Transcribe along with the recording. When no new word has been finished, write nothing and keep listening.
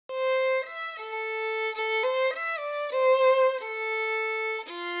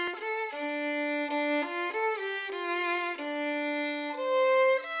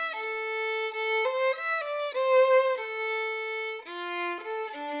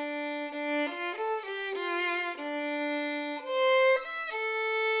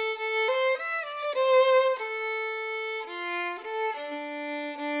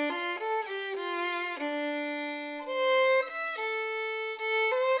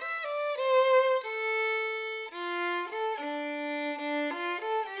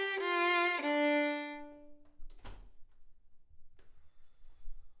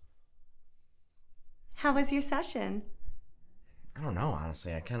How was your session? I don't know,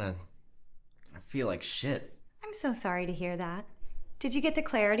 honestly. I feel like shit. I'm so sorry to hear that. Did you get the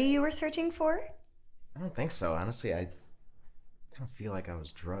clarity you were searching for? I don't think so. Honestly, I kind of feel like I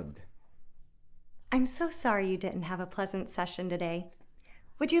was drugged. I'm so sorry you didn't have a pleasant session today.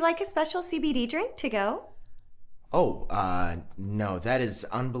 Would you like a special CBD drink to go? Oh, no, that is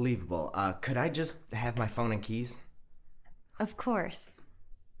unbelievable. Could I just have my phone and keys? Of course.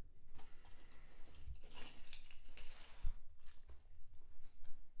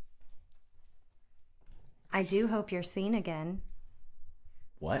 I do hope you're seen again.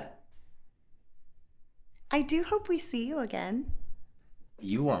 What? I do hope we see you again.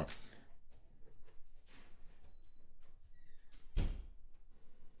 You won't.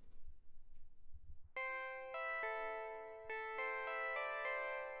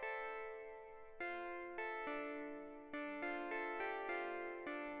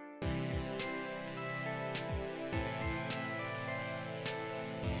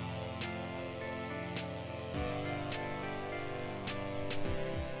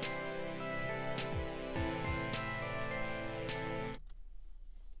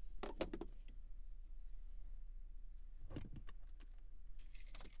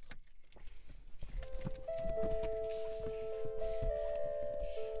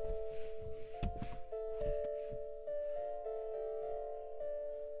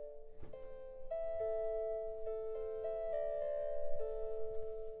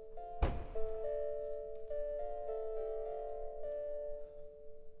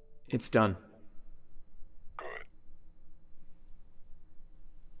 It's done. Good.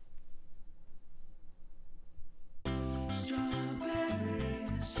 Strawberry,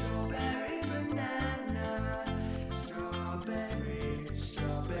 strawberry banana. Strawberry,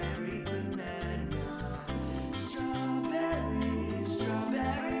 strawberry banana. Strawberry,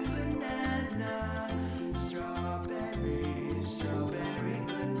 strawberry banana. Strawberry, strawberry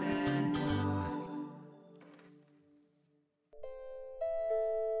banana.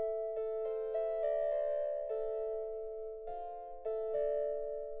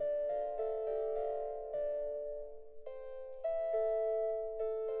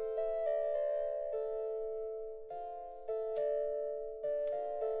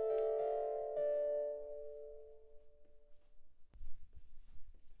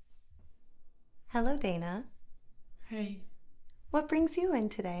 Hello, Dana. Hey, What brings you in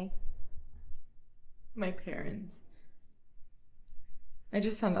today? my parents. I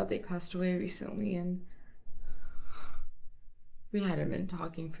just found out they passed away recently and we hadn't been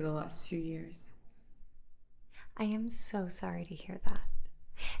talking for the last few years. I am so sorry to hear that.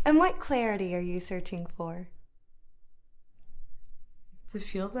 And what clarity are you searching for? To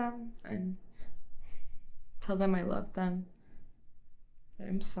feel them and tell them I love them, that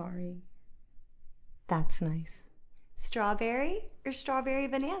I'm sorry. That's nice. Strawberry or strawberry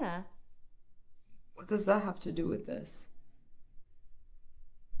banana? What does that have to do with this?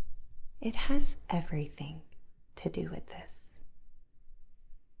 It has everything to do with this.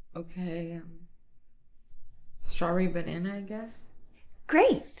 Okay, strawberry banana, I guess?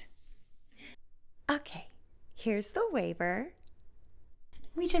 Great. Okay, here's the waiver.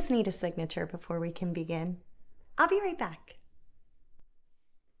 We just need a signature before we can begin. I'll be right back.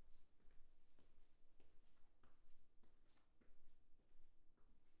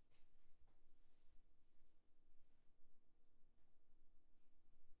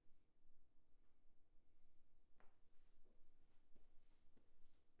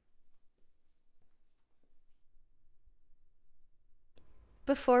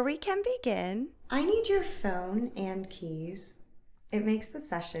 Before we can begin, I need your phone and keys. It makes the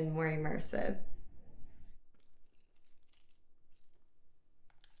session more immersive.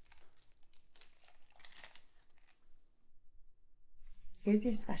 Here's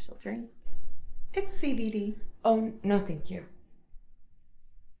your special drink. It's CBD. Oh, no thank you.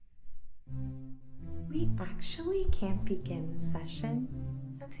 We actually can't begin the session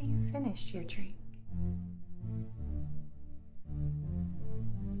until you finish your drink.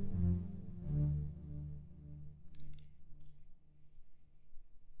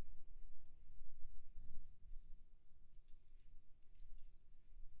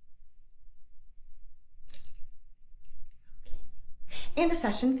 And the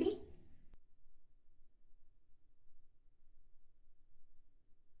session fee?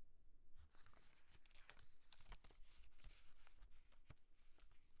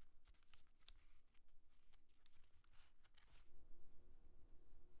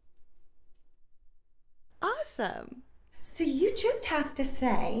 Awesome. So you just have to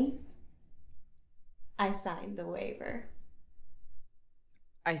say, I signed the waiver.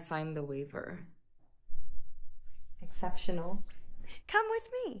 I signed the waiver. exceptional. Come with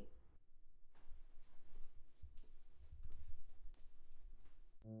me.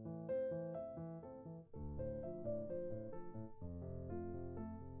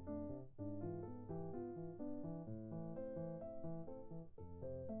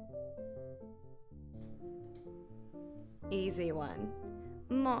 Easy one.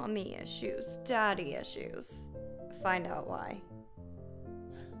 Mommy issues, daddy issues. Find out why.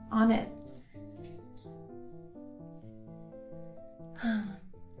 On it.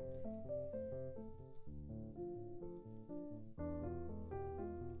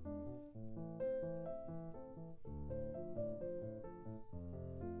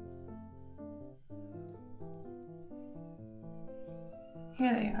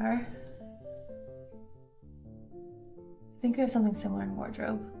 Here they are. I think we have something similar in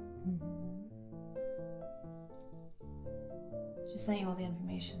wardrobe. Just sent you all the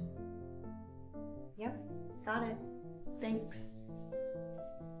information. Yep, got it. Thanks.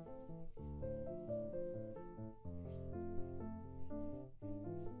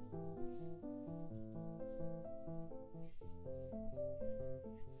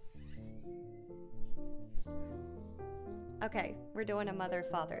 Okay, we're doing a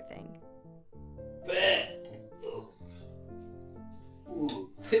mother-father thing.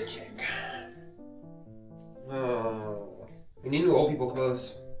 Ooh, fit check. Oh, we need new old people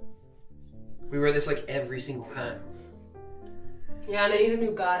clothes. We wear this like every single time. Yeah, and I need a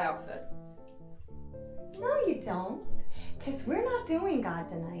new God outfit. No, you don't. Because we're not doing God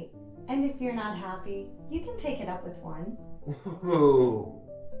tonight. And if you're not happy, you can take it up with one. Whoa.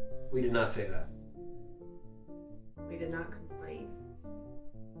 We did not say that. We did not complain.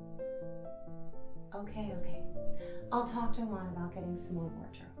 Okay. I'll talk to Juan about getting some more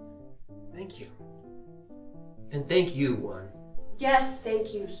wardrobe. Thank you. And thank you, Juan. Yes,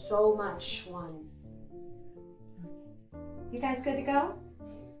 thank you so much, Juan. You guys good to go?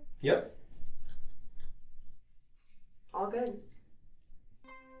 Yep. All good.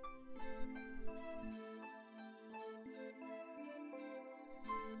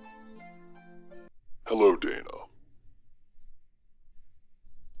 Hello, Dana.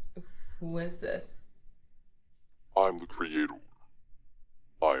 Who is this? I'm the creator.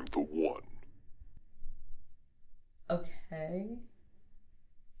 I'm the one. Okay.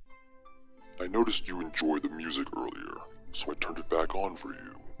 I noticed you enjoyed the music earlier, so I turned it back on for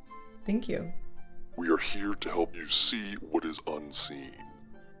you. Thank you. We are here to help you see what is unseen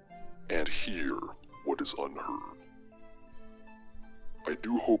and hear what is unheard. I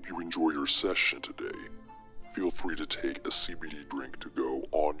do hope you enjoy your session today. Feel free to take a CBD drink to go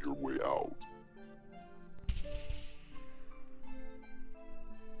on your way out.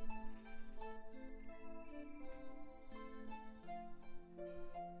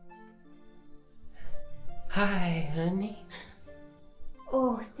 Hi, honey.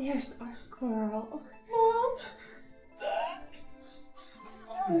 Oh, there's our girl. Mom?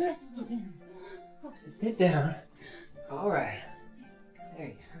 Sit down. All right. There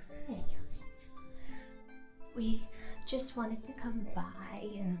you go. We just wanted to come by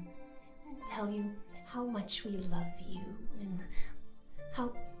and tell you how much we love you and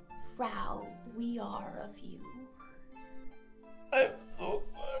how proud we are of you. I'm so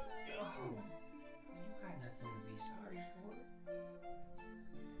sorry. You got nothing to be sorry for.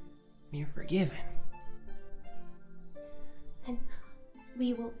 You're forgiven. And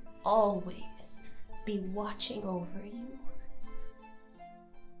we will always be watching over you.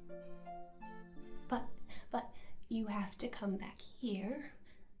 But you have to come back here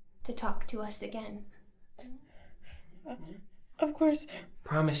to talk to us again. Of course.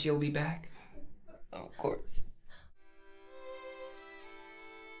 Promise you'll be back? Of course.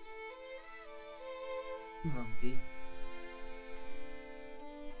 Come on, B.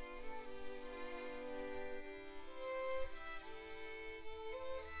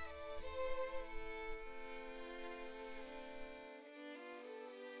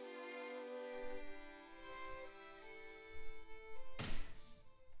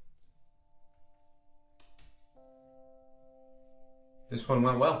 This one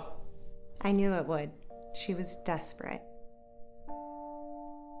went well. I knew it would. She was desperate.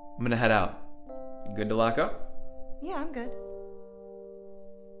 I'm gonna head out. You good to lock up? Yeah, I'm good.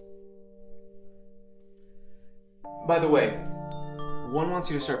 By the way, one wants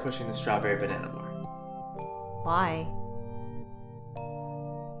you to start pushing the strawberry banana bar. Why?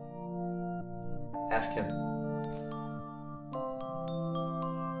 Ask him.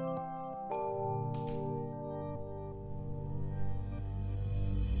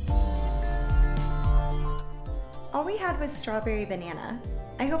 All we had was strawberry banana.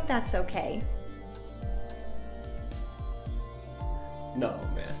 I hope that's okay. No,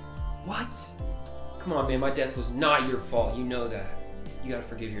 man. What? Come on, man. My death was not your fault. You know that. You gotta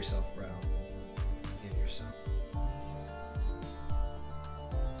forgive yourself, bro. Forgive yourself.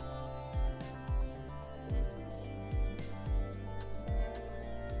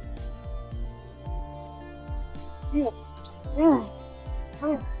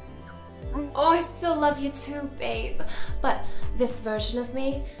 Oh, I still love you too, babe. But this version of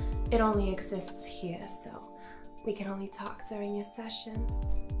me, it only exists here, so we can only talk during your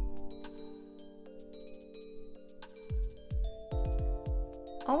sessions.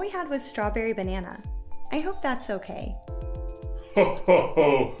 All we had was strawberry banana. I hope that's okay. Ho ho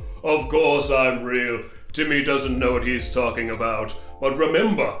ho! Of course I'm real. Timmy doesn't know what he's talking about. But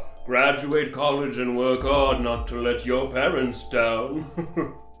remember, graduate college and work hard not to let your parents down.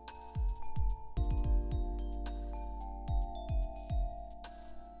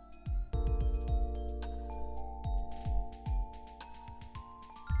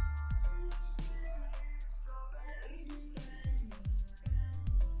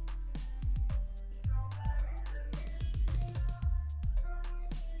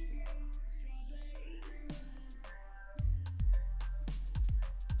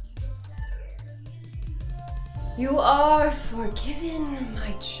 You are forgiven,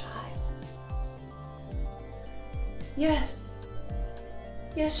 my child. Yes.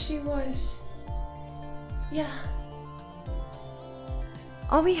 Yes, she was. Yeah.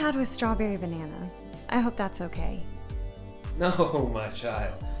 All we had was strawberry banana. I hope that's okay. No, my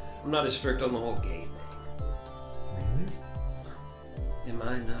child. I'm not as strict on the whole gay thing. Really? Am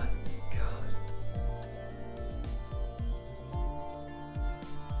I not God?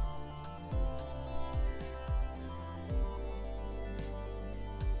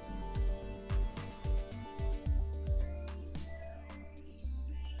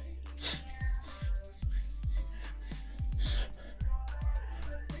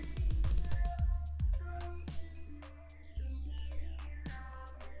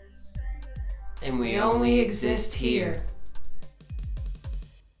 And we only exist here.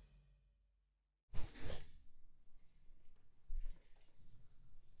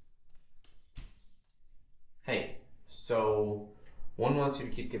 Hey, so one wants you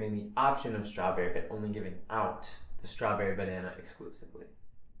to keep giving the option of strawberry, but only giving out the strawberry banana exclusively.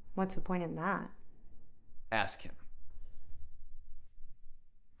 What's the point in that? Ask him.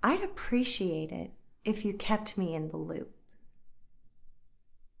 I'd appreciate it if you kept me in the loop.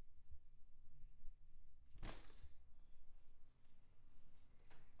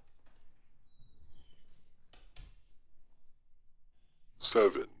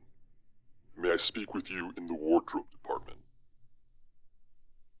 Seven. May I speak with you in the wardrobe department?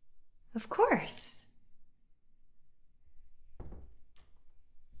 Of course.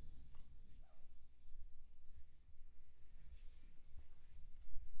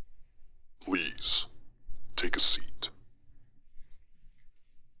 Please, take a seat.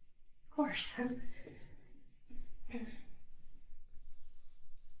 Of course.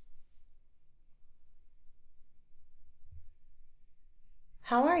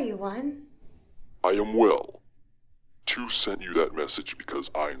 How are you, One? I am well. Two sent you that message because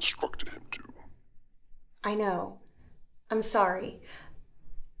I instructed him to. I know. I'm sorry.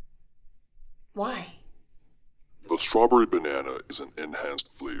 Why? The strawberry banana is an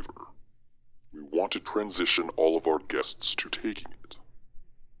enhanced flavor. We want to transition all of our guests to taking it.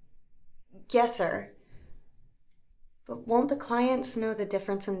 Yes, sir. But won't the clients know the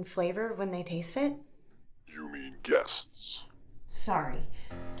difference in flavor when they taste it? You mean guests. Sorry,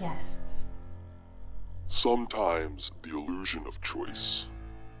 guests. Sometimes the illusion of choice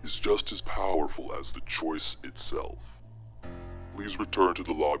is just as powerful as the choice itself. Please return to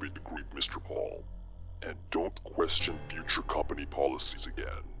the lobby to greet Mr. Paul, and don't question future company policies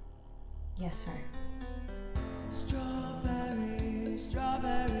again. Yes, sir. Strawberry,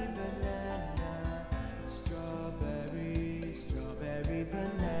 strawberry banana. Strawberry, strawberry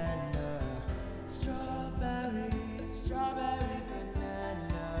banana. Strawberry, strawberry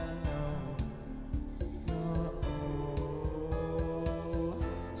banana. No, no.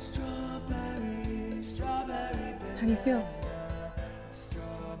 Strawberry, strawberry banana. How do you feel?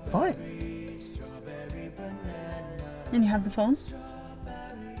 Fine. Strawberry banana. And you have the phone?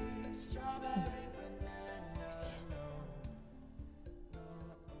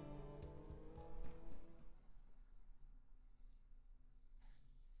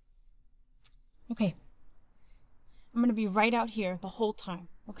 Okay. I'm gonna be right out here the whole time,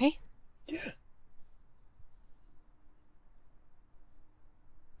 okay? Yeah.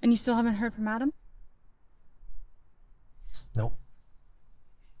 And you still haven't heard from Adam? Nope.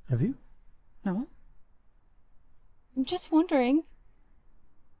 Have you? No. I'm just wondering.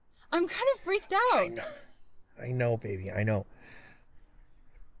 I'm kind of freaked out. I know, baby. I know.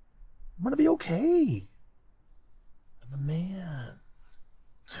 I'm gonna be okay. I'm a man.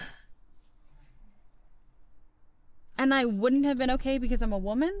 And I wouldn't have been okay because I'm a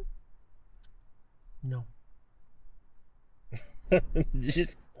woman? No.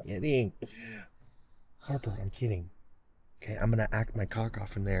 Just kidding. Harper, I'm kidding. Okay, I'm gonna act my cock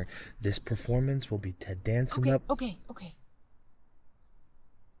off in there. This performance will be Ted dancing up. Okay.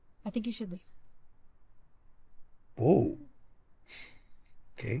 I think you should leave. Whoa.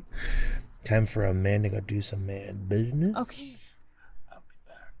 Okay. Time for a man to go do some man business. Okay. I'll be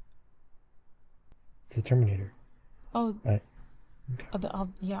back. It's the Terminator. Oh. Okay.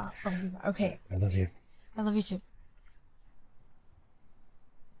 Yeah. Okay. I love you. I love you too.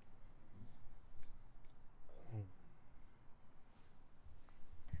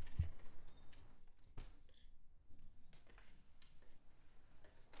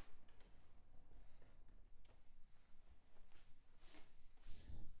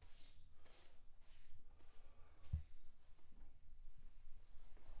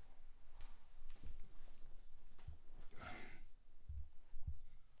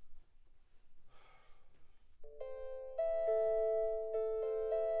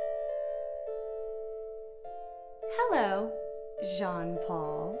 Hello,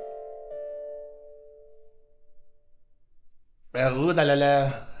 Jean-Paul. Oh là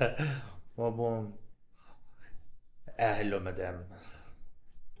là. Bon. Hello, madame.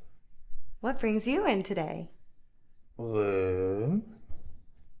 What brings you in today? Well,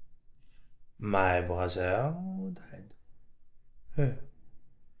 my brother died.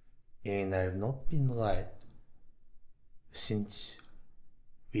 And I've not been right since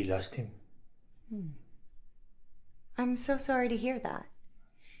we lost him. I'm so sorry to hear that.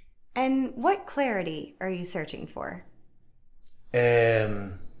 And what clarity are you searching for?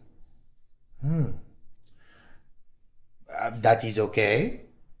 That is okay.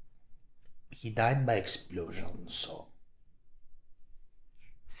 He died by explosion, so.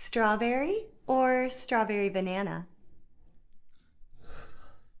 Strawberry or strawberry banana?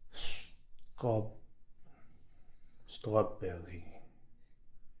 Strawberry.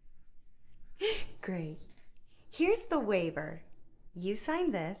 Great. Here's the waiver. You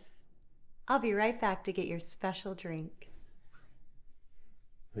sign this. I'll be right back to get your special drink.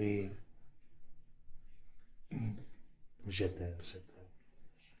 Oui. Je t'aime.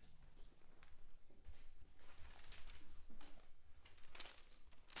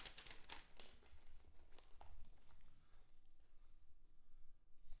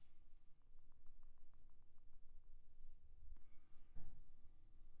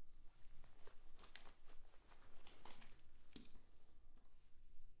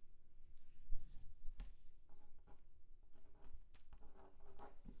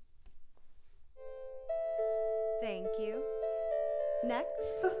 Thank you.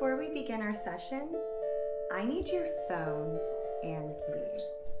 Next, before we begin our session, I need your phone and keys.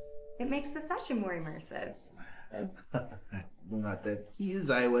 It makes the session more immersive. Not the keys,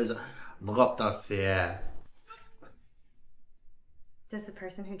 I was dropped off here. Does the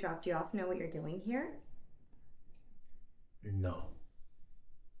person who dropped you off know what you're doing here? No.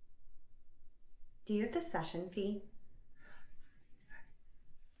 Do you have the session fee?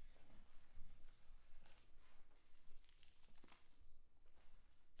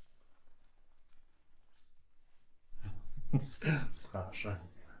 Sure.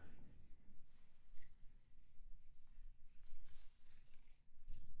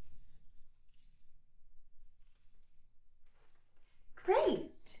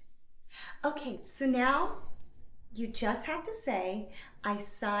 Great. Okay, so now you just have to say, I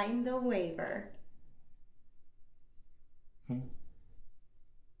sign the waiver.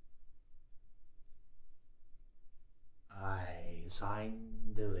 I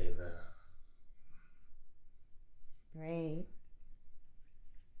signed the waiver. Great.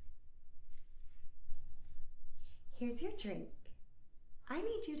 Here's your drink. I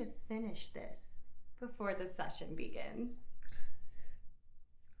need you to finish this before the session begins.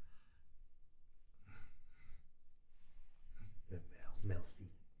 Merci.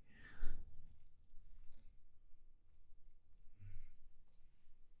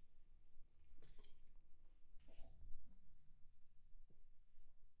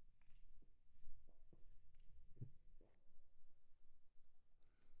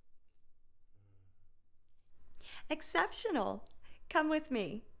 Exceptional. Come with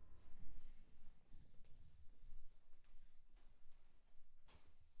me.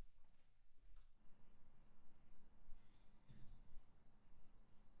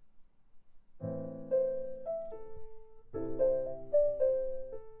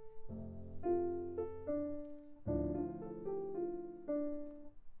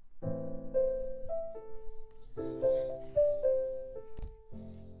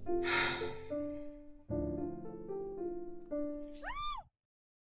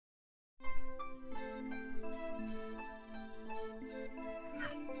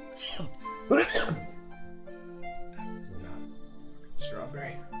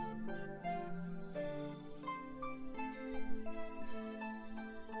 Strawberry.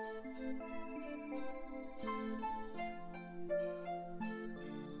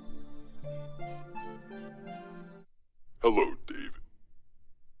 Hello, David.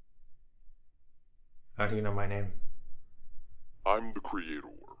 How do you know my name? I'm the creator.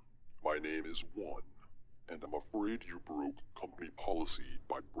 My name is One, and I'm afraid you broke company policy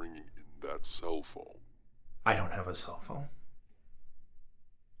by bringing in that cell phone. I don't have a cell phone.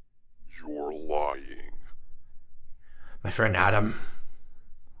 You're lying. My friend Adam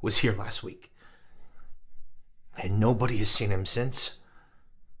was here last week, and nobody has seen him since.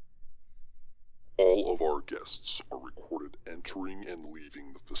 All of our guests are recorded entering and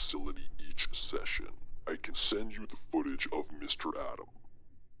leaving the facility each session. I can send you the footage of Mr. Adam.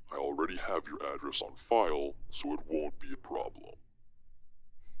 I already have your address on file, so it won't be a problem.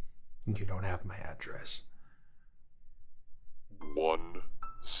 You don't have my address.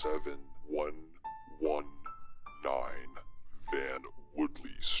 17119 Van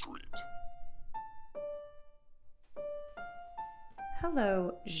Woodley Street.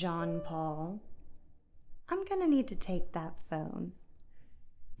 Hello, Jean-Paul. I'm gonna need to take that phone.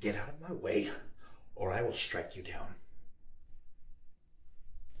 Get out of my way, or I will strike you down.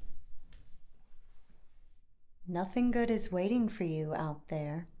 Nothing good is waiting for you out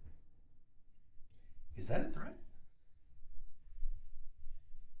there. Is that a threat?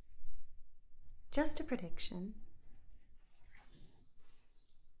 Just a prediction.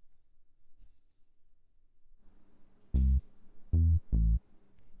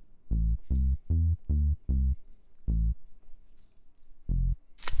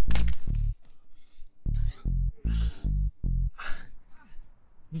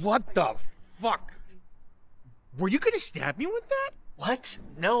 What the fuck? Were you gonna stab me with that? What?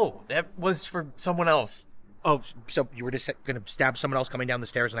 No, that was for someone else. Oh, so you were just gonna stab someone else coming down the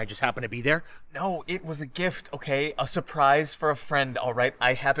stairs and I just happened to be there? No, it was a gift, okay? A surprise for a friend, all right?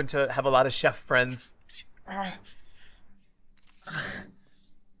 I happen to have a lot of chef friends. My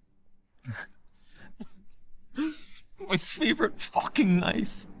favorite fucking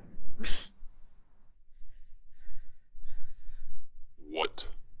knife. What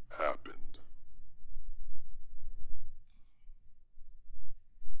happened?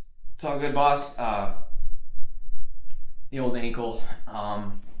 It's all good, boss. The old ankle,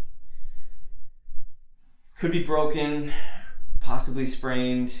 could be broken, possibly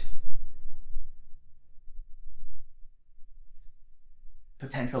sprained.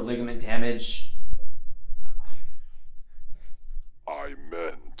 Potential ligament damage. I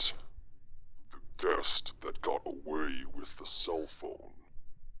meant the guest that got away with the cell phone.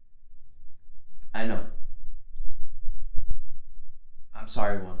 I know. I'm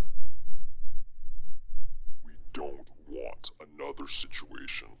sorry, One. We don't want another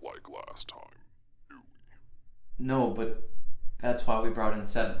situation like last time, do we? No, but that's why we brought in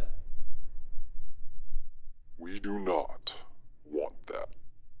 7. We do not want that.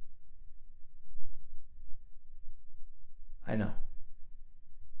 I know.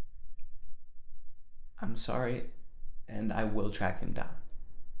 I'm sorry, and I will track him down.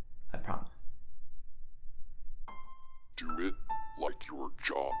 I promise. Do it like your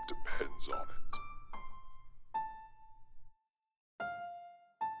job depends on it.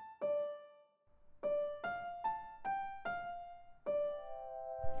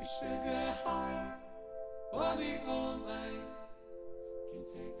 Sugar high, what we gon' make? Can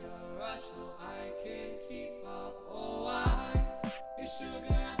take the rush, no, I can't keep up. Oh, I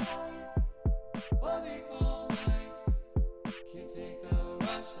sugar high, what we gon' make? Can take the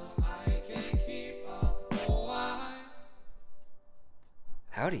rush, no, I can't keep up. Oh, I.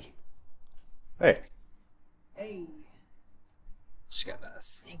 Howdy. Hey. Hey. Just got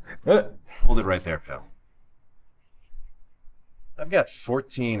us. Hold it right there, pal. I've got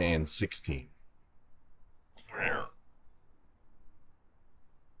 14 and 16.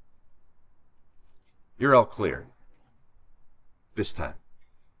 You're all clear. This time.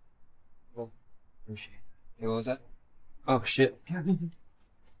 Well, appreciate it. Hey, what was that? Oh, shit. Hey.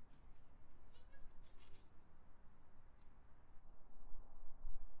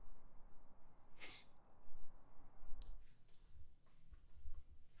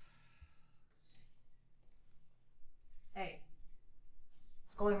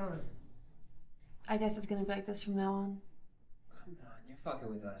 What's going on? I guess it's gonna be like this from now on. Come on, you're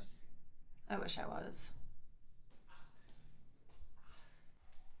fucking with us. I wish I was.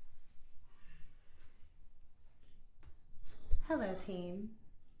 Hello, team.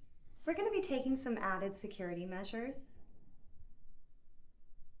 We're going to be taking some added security measures.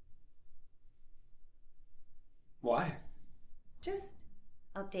 Why? Just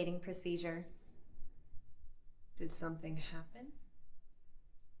updating procedure. Did something happen?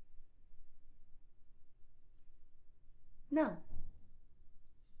 No.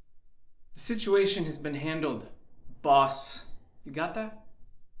 The situation has been handled, boss. You got that?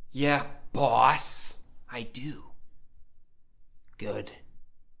 Yeah, boss. I do. Good.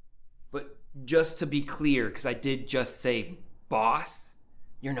 But just to be clear, because I did just say boss,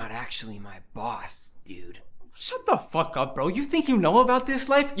 you're not actually my boss, dude. Shut the fuck up, bro. You think you know about this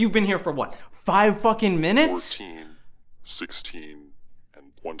life? You've been here for what? 5 fucking minutes? 14, 16,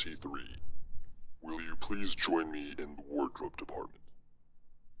 and 23. Will you please join me in the wardrobe department?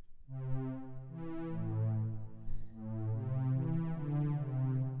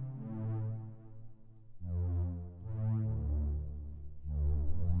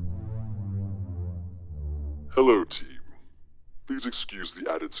 Hello, team. Please excuse the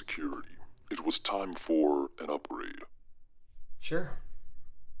added security. It was time for an upgrade. Sure.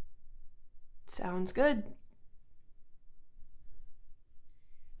 Sounds good.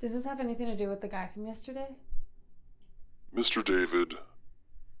 Does this have anything to do with the guy from yesterday? Mr. David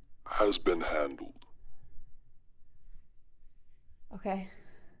has been handled. Okay.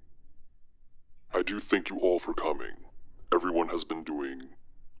 I do thank you all for coming. Everyone has been doing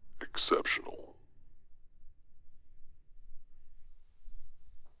exceptional.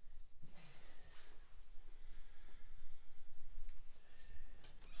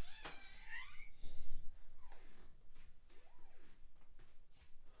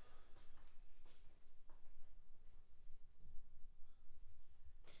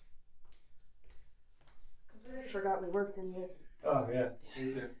 I forgot we worked in here. Oh, yeah.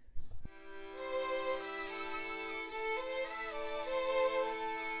 Me too.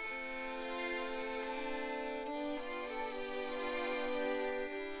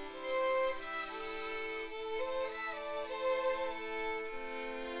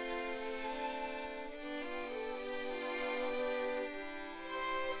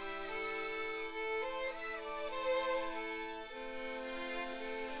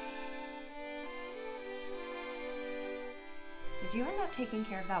 Did you end up taking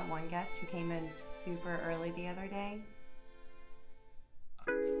care of that one guest who came in super early the other day?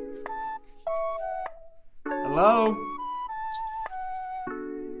 Hello?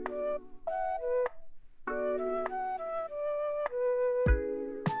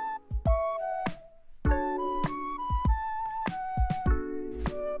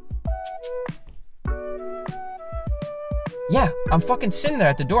 Yeah, I'm fucking sitting there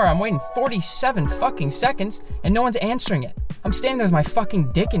at the door. I'm waiting 47 fucking seconds and no one's answering it. I'm standing there with my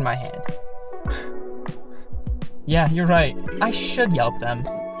fucking dick in my hand. Yeah, you're right. I should Yelp them.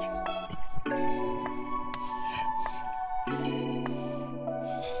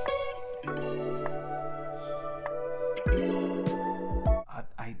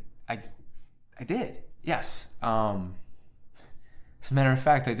 I did. Yes. As a matter of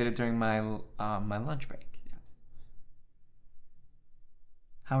fact, I did it during my my lunch break. Yeah.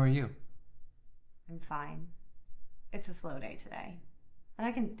 How are you? I'm fine. It's a slow day today, and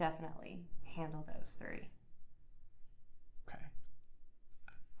I can definitely handle those 3. Okay.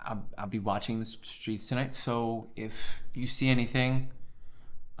 I'll be watching the streets tonight, so if you see anything,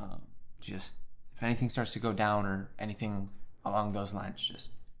 just if anything starts to go down or anything along those lines, just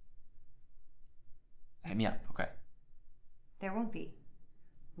hit me up, okay? There won't be.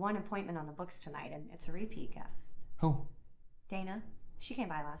 One appointment on the books tonight, and it's a repeat guest. Who? Dana. She came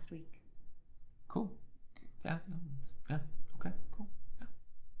by last week. Cool. Yeah, no, yeah, okay, cool. Yeah.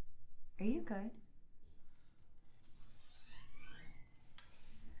 Are you good?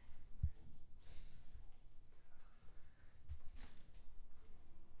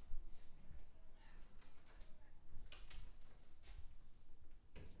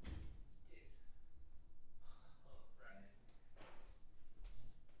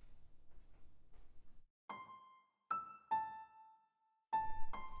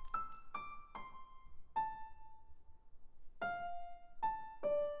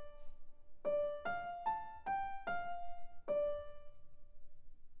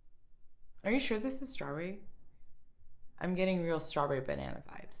 Are you sure this is strawberry? I'm getting real strawberry banana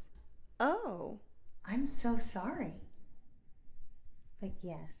vibes. Oh, I'm so sorry. But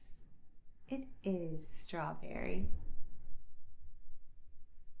yes, it is strawberry.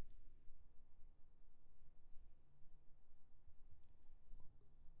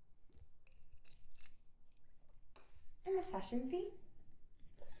 And the session fee?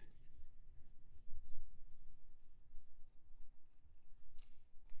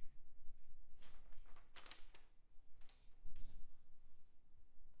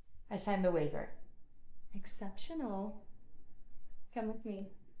 I signed the waiver. Exceptional. Come with me.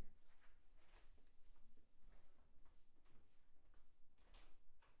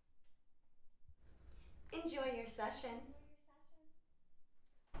 Enjoy your session.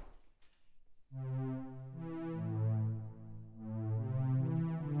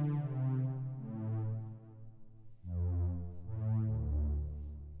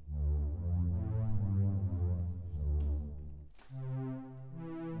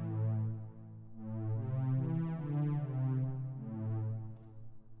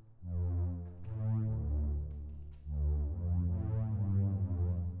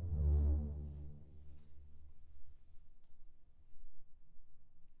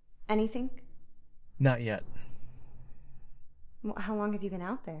 Anything? Not yet. How long have you been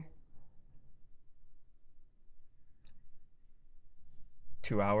out there?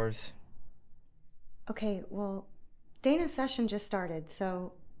 2 hours. Okay, well, Dana's session just started,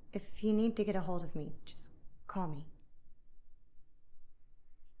 so if you need to get a hold of me, just call me.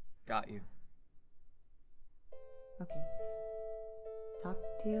 Got you. Okay. Talk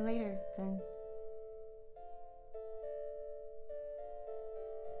to you later, then.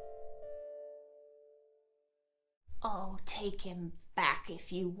 Oh, take him back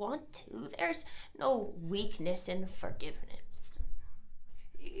if you want to. There's no weakness in forgiveness.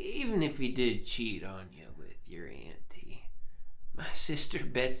 Even if he did cheat on you with your auntie, my sister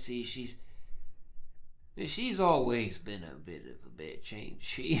Betsy, she's always been a bit of a bitch, ain't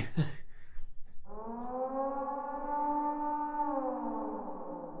she?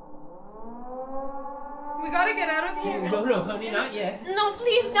 We gotta get out of here. No, honey, not yet. No,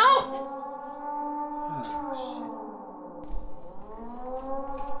 please don't!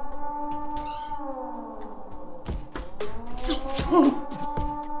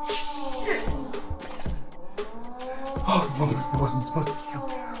 Oh, mother, I wasn't supposed to kill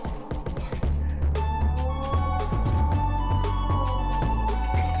her.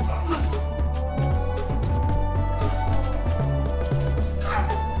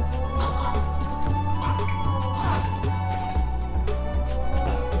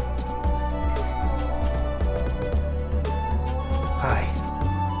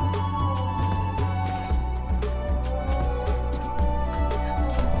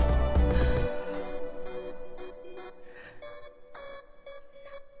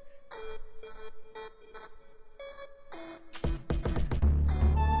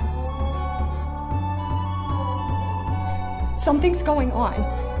 Something's going on.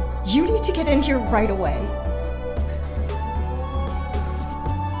 You need to get in here right away.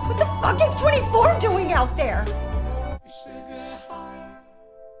 What the fuck is 24 doing out there?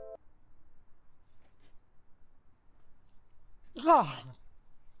 Oh.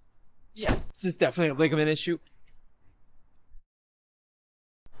 Yeah, this is definitely a ligament issue.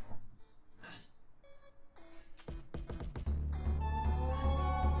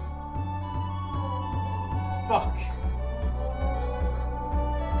 Fuck.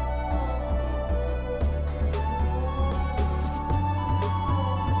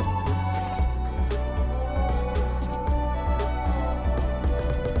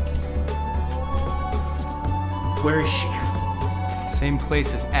 Where is she? Same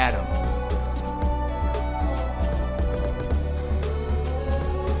place as Adam.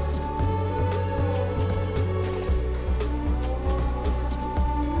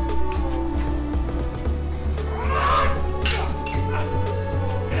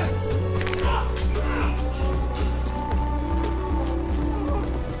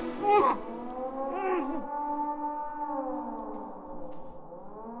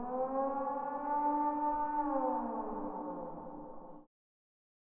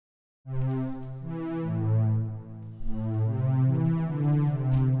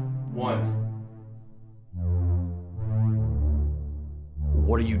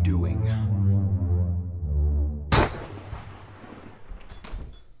 What are you doing?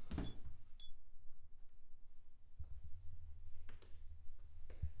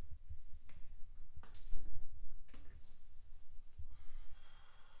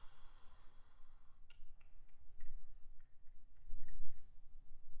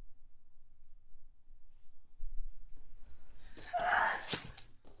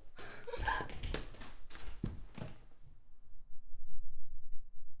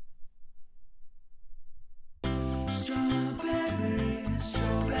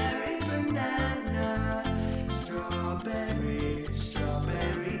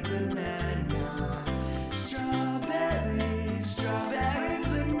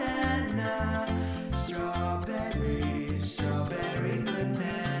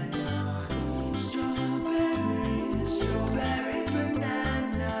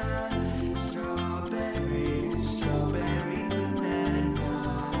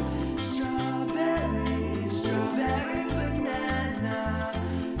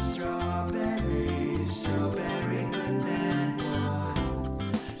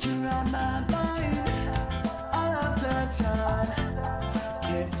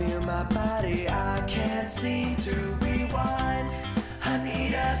 Lately I can't seem to rewind. I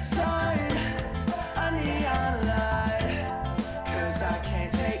need a sign, a neon light, 'cause I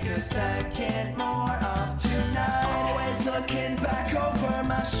can't take a second more of tonight. Always looking back over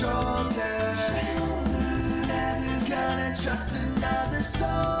my shoulder, never gonna trust another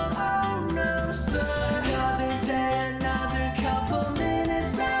soul.